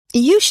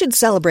You should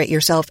celebrate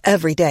yourself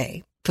every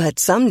day, but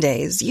some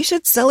days you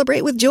should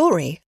celebrate with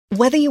jewelry.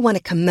 Whether you want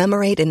to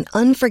commemorate an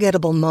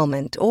unforgettable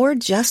moment or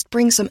just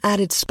bring some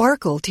added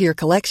sparkle to your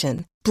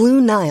collection,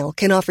 Blue Nile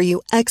can offer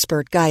you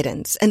expert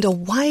guidance and a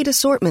wide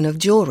assortment of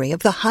jewelry of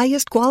the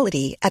highest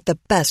quality at the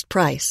best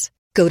price.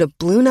 Go to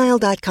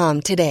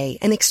BlueNile.com today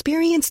and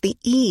experience the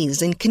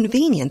ease and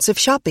convenience of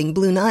shopping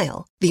Blue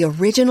Nile, the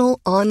original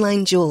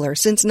online jeweler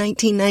since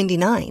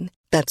 1999.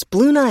 That's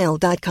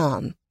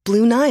BlueNile.com.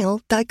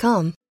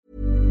 BlueNile.com.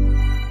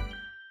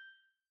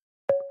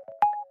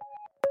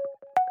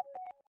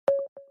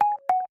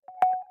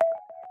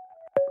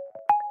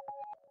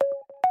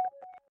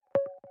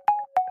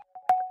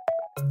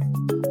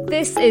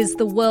 This is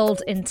The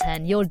World in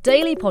 10, your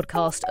daily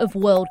podcast of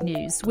world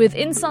news, with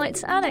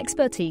insight and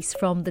expertise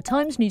from the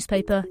Times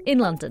newspaper in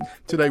London.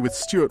 Today with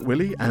Stuart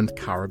Willey and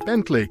Cara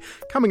Bentley.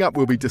 Coming up,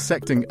 we'll be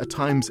dissecting a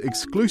Times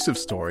exclusive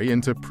story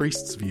into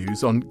priests'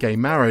 views on gay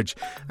marriage.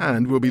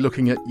 And we'll be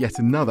looking at yet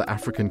another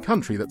African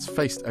country that's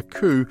faced a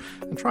coup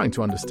and trying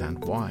to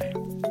understand why.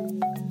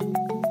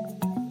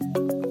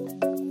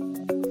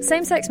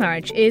 Same-sex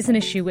marriage is an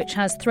issue which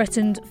has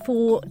threatened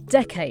for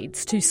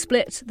decades to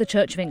split the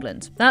Church of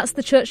England. That's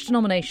the church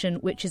denomination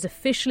which is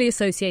officially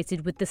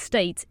associated with the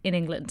state in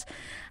England.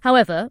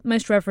 However,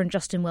 Most Reverend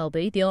Justin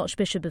Welby, the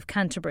Archbishop of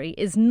Canterbury,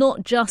 is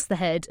not just the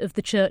head of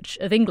the Church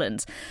of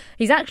England.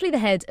 He's actually the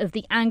head of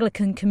the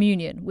Anglican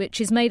Communion, which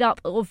is made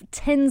up of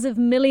tens of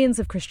millions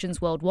of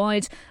Christians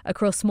worldwide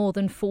across more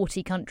than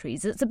 40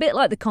 countries. It's a bit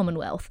like the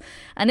Commonwealth.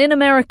 And in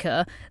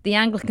America, the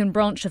Anglican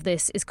branch of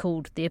this is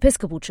called the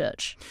Episcopal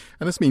Church.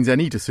 And this means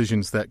any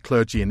decisions that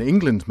clergy in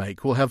England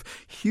make will have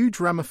huge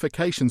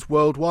ramifications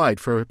worldwide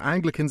for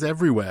Anglicans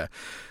everywhere,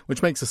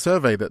 which makes a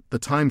survey that The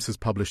Times has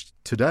published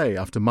today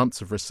after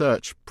months of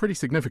research pretty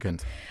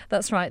significant.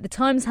 That's right. The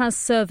Times has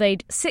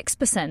surveyed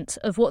 6%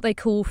 of what they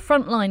call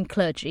frontline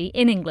clergy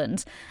in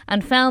England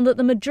and found that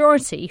the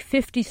majority,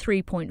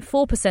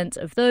 53.4%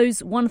 of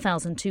those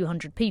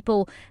 1,200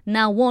 people,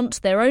 now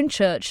want their own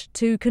church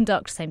to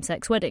conduct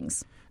same-sex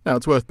weddings. Now,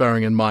 it's worth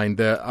bearing in mind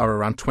there are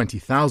around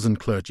 20,000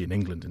 clergy in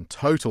England in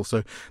total,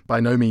 so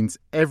by no means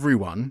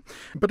everyone.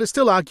 But it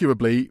still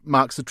arguably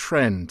marks a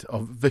trend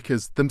of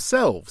vicars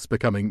themselves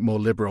becoming more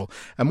liberal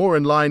and more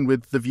in line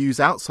with the views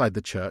outside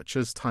the church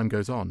as time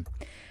goes on.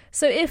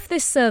 So if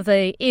this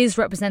survey is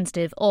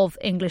representative of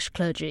English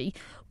clergy,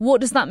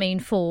 what does that mean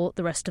for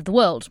the rest of the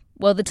world?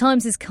 Well, the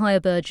Times' Kaya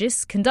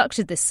Burgess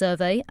conducted this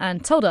survey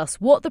and told us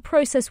what the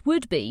process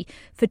would be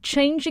for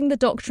changing the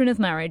doctrine of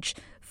marriage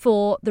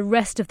for the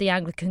rest of the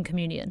Anglican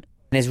Communion.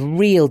 There's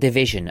real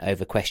division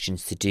over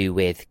questions to do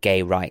with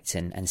gay rights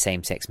and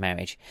same-sex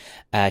marriage.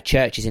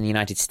 Churches in the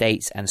United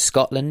States and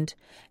Scotland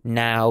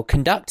now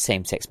conduct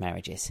same-sex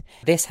marriages.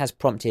 This has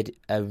prompted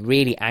a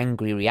really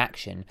angry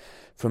reaction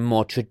from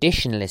more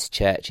traditionalist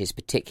churches,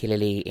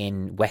 particularly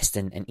in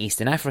Western and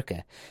Eastern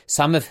Africa,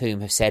 some of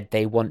whom have said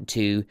they want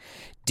to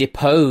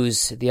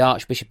depose the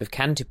Archbishop of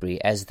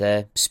Canterbury as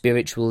the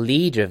spiritual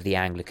leader of the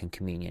Anglican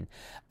Communion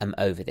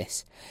over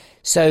this.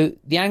 So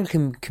the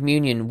Anglican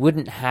Communion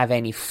wouldn't have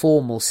any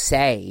formal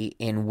say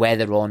in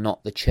whether or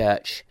not the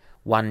Church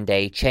one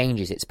day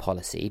changes its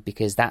policy,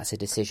 because that's a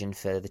decision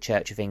for the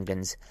Church of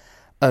England's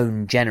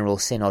own General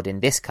Synod in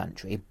this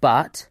country.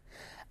 But,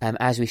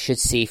 as we should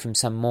see from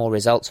some more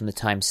results from the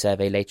Times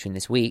survey later in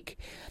this week,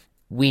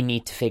 we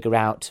need to figure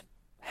out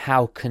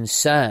how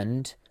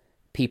concerned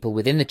people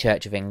within the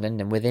Church of England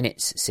and within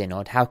its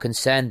Synod, how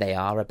concerned they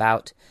are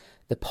about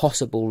the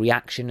possible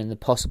reaction and the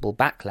possible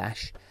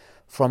backlash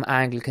from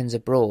Anglicans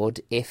abroad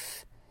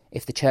if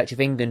the Church of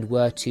England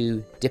were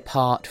to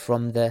depart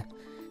from the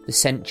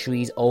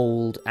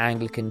centuries-old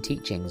Anglican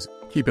teachings.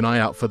 Keep an eye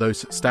out for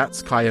those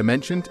stats Kaya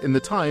mentioned in The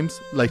Times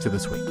later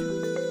this week.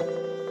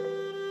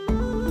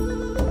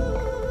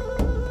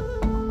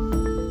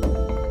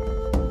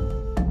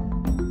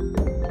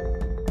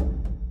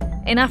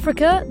 In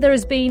Africa, there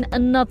has been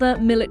another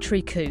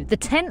military coup, the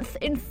 10th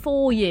in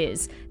 4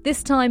 years,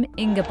 this time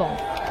in Gabon.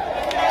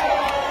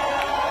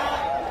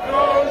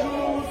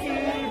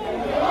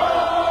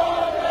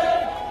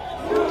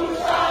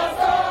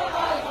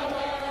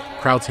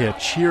 Crowds here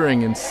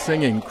cheering and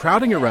singing,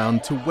 crowding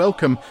around to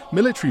welcome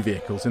military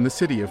vehicles in the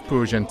city of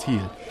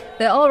Port-Gentil.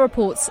 There are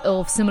reports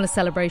of similar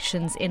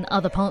celebrations in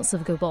other parts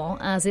of Gabon,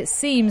 as it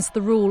seems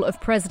the rule of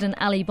President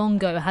Ali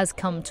Bongo has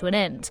come to an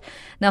end.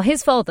 Now,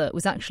 his father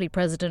was actually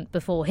president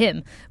before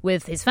him,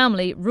 with his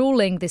family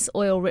ruling this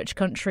oil-rich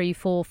country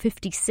for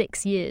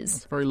 56 years.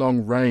 It's a very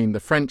long reign.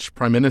 The French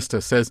Prime Minister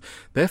says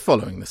they're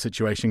following the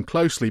situation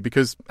closely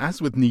because,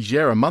 as with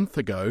Niger a month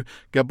ago,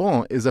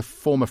 Gabon is a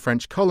former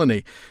French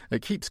colony.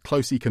 It keeps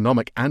close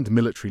economic and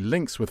military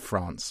links with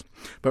France.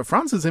 But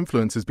France's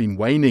influence has been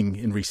waning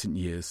in recent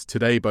years.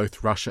 Today, both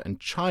Russia and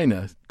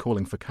China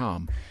calling for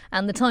calm.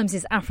 And the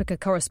Times' Africa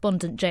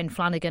correspondent Jane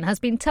Flanagan has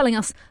been telling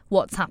us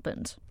what's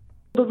happened.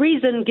 The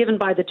reason given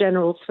by the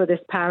generals for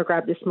this power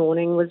grab this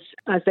morning was,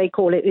 as they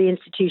call it, the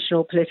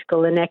institutional,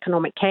 political and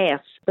economic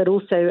chaos, but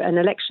also an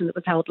election that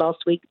was held last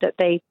week that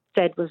they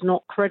said was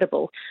not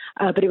credible.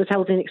 But it was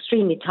held in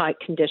extremely tight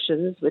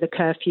conditions with a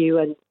curfew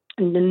and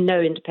no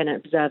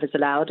independent observers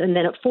allowed. And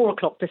then at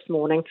 4:00 this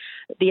morning,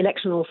 the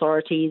election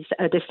authorities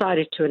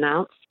decided to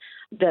announce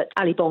that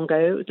Ali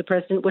Bongo, the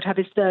president, would have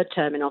his third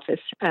term in office.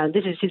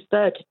 This is his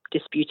third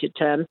disputed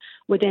term.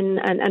 Within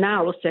an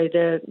hour or so,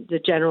 the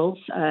generals,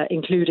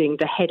 including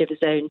the head of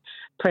his own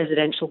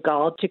presidential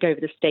guard, took over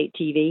the state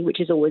TV,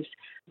 which is always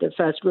the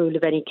first rule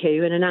of any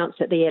coup, and announced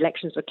that the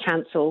elections were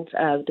cancelled,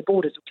 the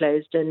borders were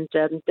closed, and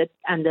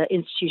the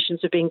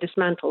institutions were being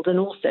dismantled, and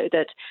also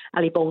that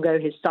Ali Bongo,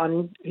 his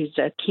son, who's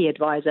a key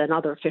advisor, and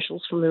other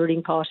officials from the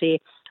ruling party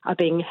are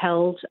being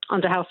held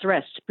under house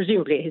arrest,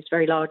 presumably at his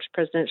very large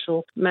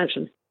presidential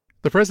mansion.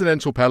 The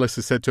presidential palace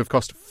is said to have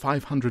cost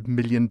 $500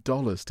 million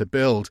to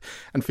build,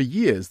 and for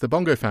years the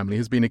Bongo family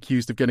has been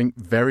accused of getting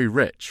very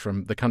rich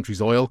from the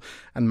country's oil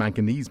and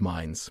manganese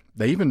mines.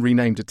 They even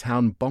renamed a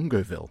town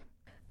Bongoville.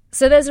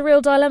 So there's a real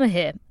dilemma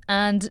here,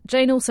 and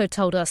Jane also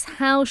told us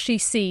how she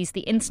sees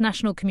the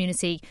international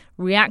community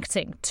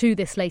reacting to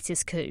this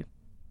latest coup.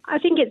 I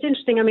think it's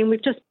interesting. I mean,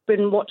 we've just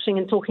been watching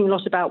and talking a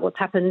lot about what's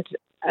happened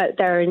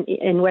there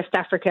in West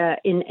Africa,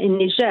 in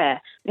Niger.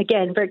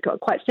 Again,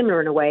 quite similar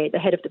in a way, the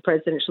head of the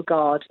presidential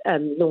guard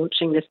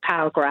launching this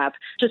power grab.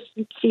 Just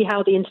see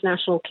how the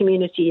international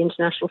community,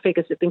 international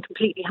figures have been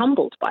completely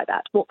humbled by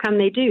that. What can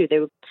they do? They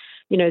were,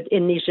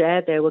 in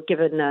Niger, they were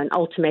given an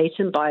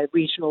ultimatum by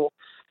regional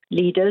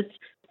leaders: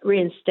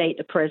 reinstate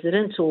the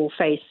president or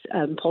face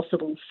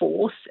possible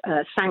force,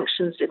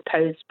 sanctions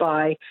imposed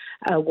by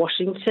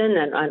Washington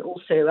and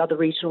also other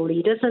regional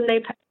leaders, and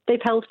they've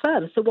held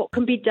firm. So what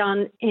can be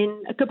done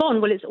in Gabon?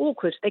 Well, it's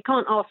awkward. They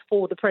can't ask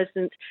for the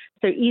president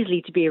so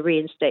easily to be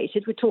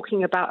reinstated. We're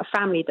talking about a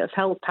family that's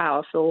held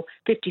power for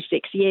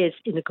 56 years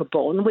in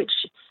Gabon, which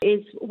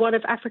is one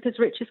of Africa's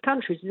richest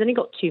countries. It's only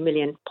got 2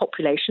 million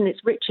population.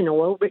 It's rich in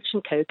oil, rich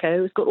in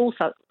cocoa. It's got all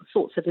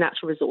sorts of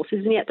natural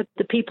resources, and yet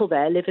the people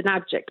there live in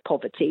abject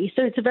poverty.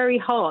 So it's very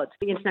hard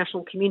for the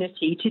international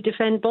community to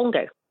defend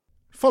Bongo.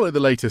 Follow the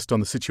latest on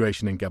the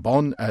situation in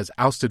Gabon as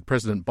ousted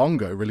President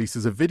Bongo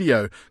releases a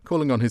video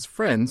calling on his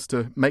friends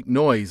to make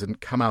noise and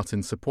come out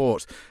in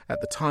support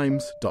at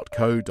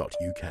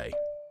thetimes.co.uk.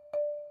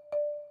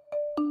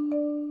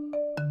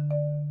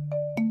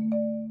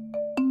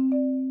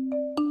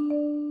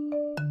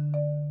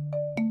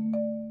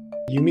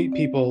 You meet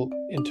people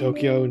in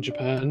Tokyo and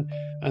Japan,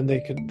 and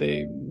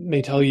they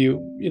may tell you,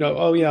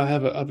 oh yeah, I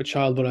have a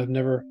child, but I've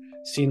never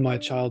seen my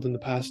child in the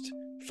past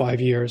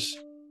 5 years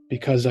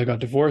because I got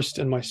divorced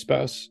and my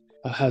spouse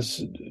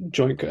has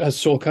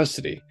sole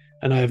custody,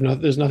 and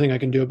there's nothing I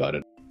can do about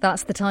it.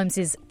 That's The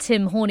Times'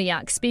 Tim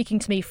Horniak speaking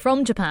to me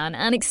from Japan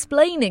and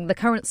explaining the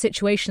current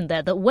situation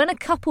there, that when a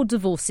couple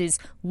divorces,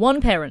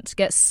 one parent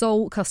gets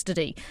sole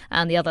custody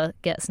and the other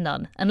gets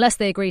none, unless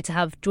they agree to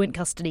have joint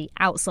custody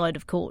outside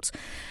of court.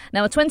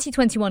 Now, a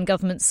 2021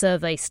 government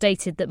survey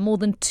stated that more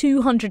than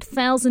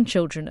 200,000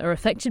 children are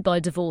affected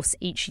by divorce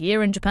each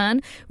year in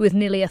Japan, with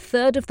nearly a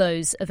third of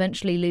those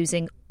eventually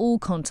losing all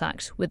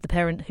contact with the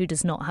parent who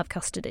does not have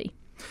custody.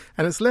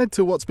 And it's led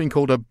to what's been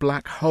called a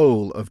black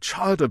hole of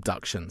child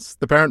abductions,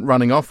 the parent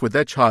running off with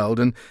their child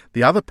and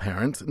the other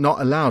parent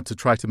not allowed to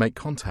try to make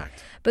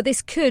contact. But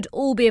this could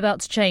all be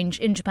about to change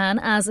in Japan,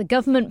 as a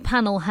government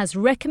panel has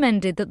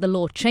recommended that the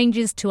law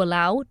changes to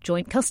allow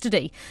joint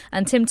custody.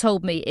 And Tim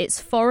told me it's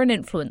foreign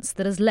influence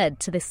that has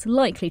led to this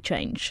likely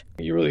change.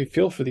 You really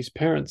feel for these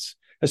parents,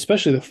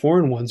 especially the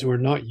foreign ones who are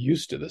not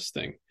used to this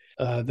thing.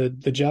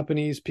 The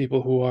Japanese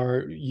people who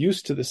are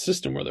used to the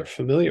system, where they're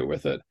familiar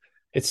with it,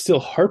 it's still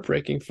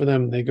heartbreaking for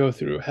them. They go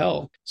through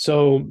hell.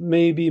 So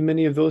maybe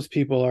many of those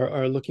people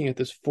are looking at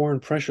this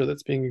foreign pressure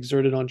that's being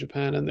exerted on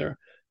Japan, and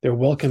they're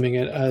welcoming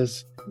it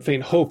as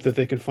faint hope that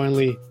they can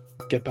finally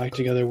get back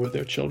together with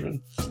their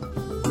children.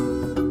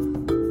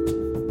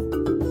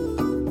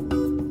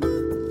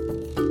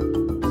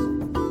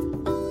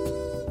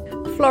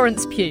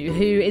 Florence Pugh,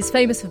 who is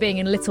famous for being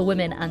in Little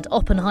Women and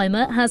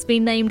Oppenheimer, has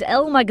been named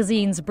Elle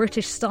magazine's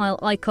British style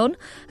icon.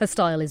 Her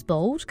style is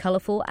bold,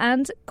 colourful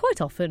and,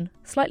 quite often,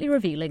 slightly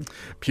revealing.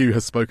 Pugh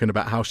has spoken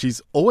about how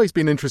she's always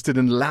been interested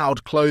in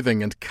loud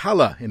clothing and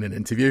colour in an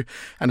interview,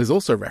 and has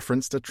also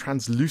referenced a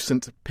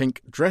translucent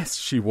pink dress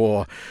she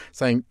wore,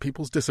 saying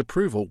people's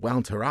disapproval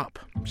wound her up.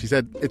 She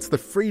said, "It's the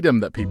freedom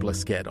that people are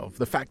scared of.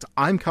 The fact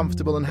I'm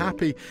comfortable and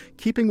happy.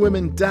 Keeping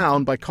women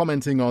down by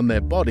commenting on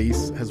their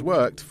bodies has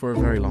worked for a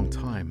very long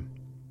time."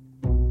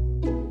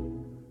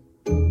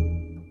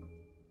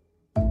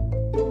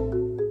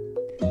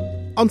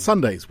 On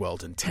Sunday's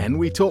World in 10,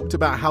 we talked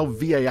about how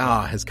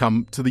VAR has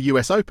come to the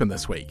US Open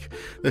this week.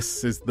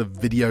 This is the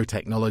video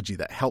technology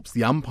that helps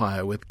the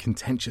umpire with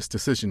contentious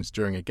decisions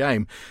during a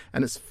game.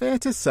 And it's fair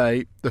to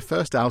say the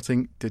first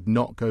outing did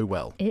not go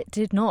well. It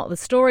did not. The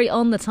story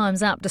on the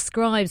Times app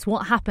describes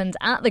what happened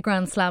at the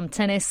Grand Slam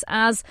tennis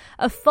as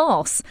a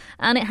farce.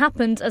 And it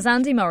happened as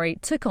Andy Murray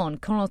took on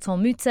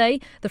Corentin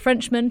Moutet. The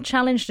Frenchman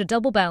challenged a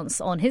double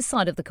bounce on his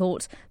side of the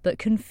court, but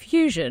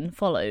confusion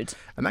followed.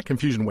 And that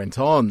confusion went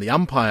on. The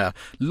umpire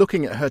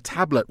looking at her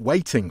tablet,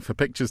 waiting for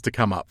pictures to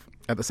come up.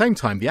 At the same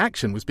time, the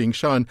action was being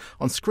shown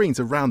on screens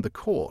around the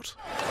court.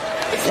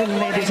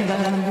 Ladies and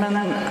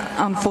gentlemen,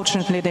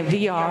 unfortunately the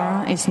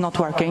VR is not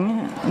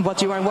working.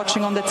 What you are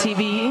watching on the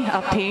TV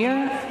up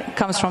here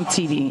comes from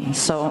TV,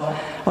 so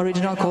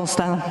original call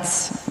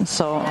stands,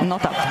 so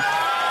not up.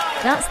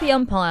 That's the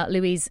umpire,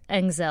 Louise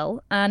Engzel,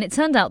 and it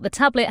turned out the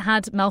tablet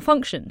had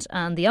malfunctioned,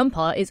 and the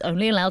umpire is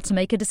only allowed to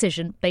make a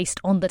decision based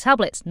on the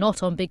tablet,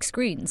 not on big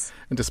screens.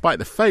 And despite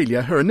the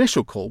failure, her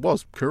initial call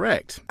was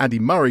correct. Andy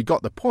Murray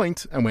got the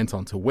point and went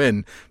on to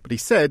win, but he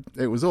said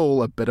it was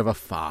all a bit of a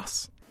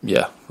farce.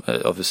 Yeah,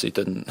 it obviously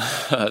didn't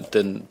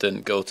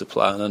go to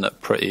plan, and a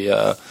pretty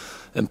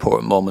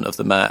important moment of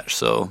the match.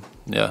 So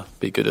yeah,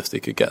 be good if they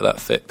could get that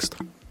fixed.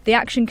 The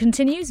action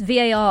continues,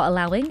 VAR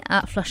allowing,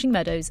 at Flushing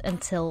Meadows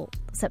until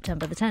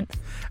September the 10th.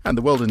 And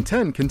the World in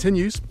 10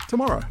 continues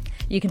tomorrow.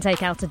 You can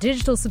take out a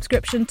digital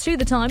subscription to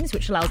The Times,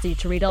 which allows you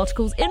to read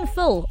articles in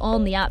full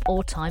on the app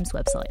or Times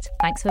website.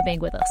 Thanks for being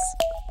with us.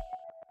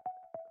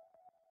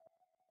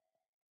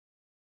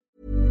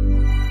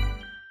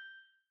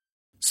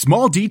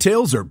 Small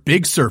details are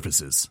big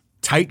surfaces.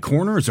 Tight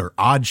corners are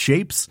odd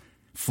shapes.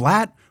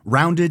 Flat,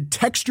 rounded,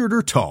 textured,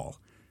 or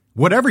tall.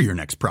 Whatever your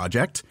next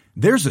project,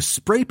 there's a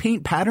spray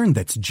paint pattern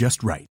that's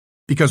just right.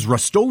 Because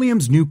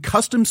Rust-Oleum's new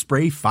Custom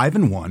Spray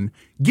 5-in-1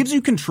 gives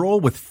you control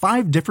with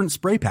 5 different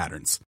spray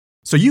patterns.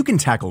 So you can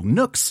tackle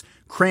nooks,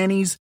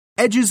 crannies,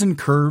 edges, and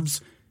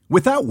curves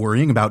without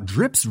worrying about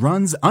drips,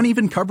 runs,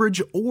 uneven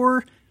coverage,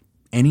 or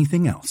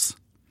anything else.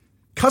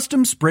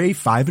 Custom Spray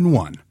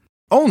 5-in-1.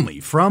 Only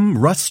from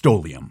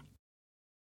Rust-Oleum.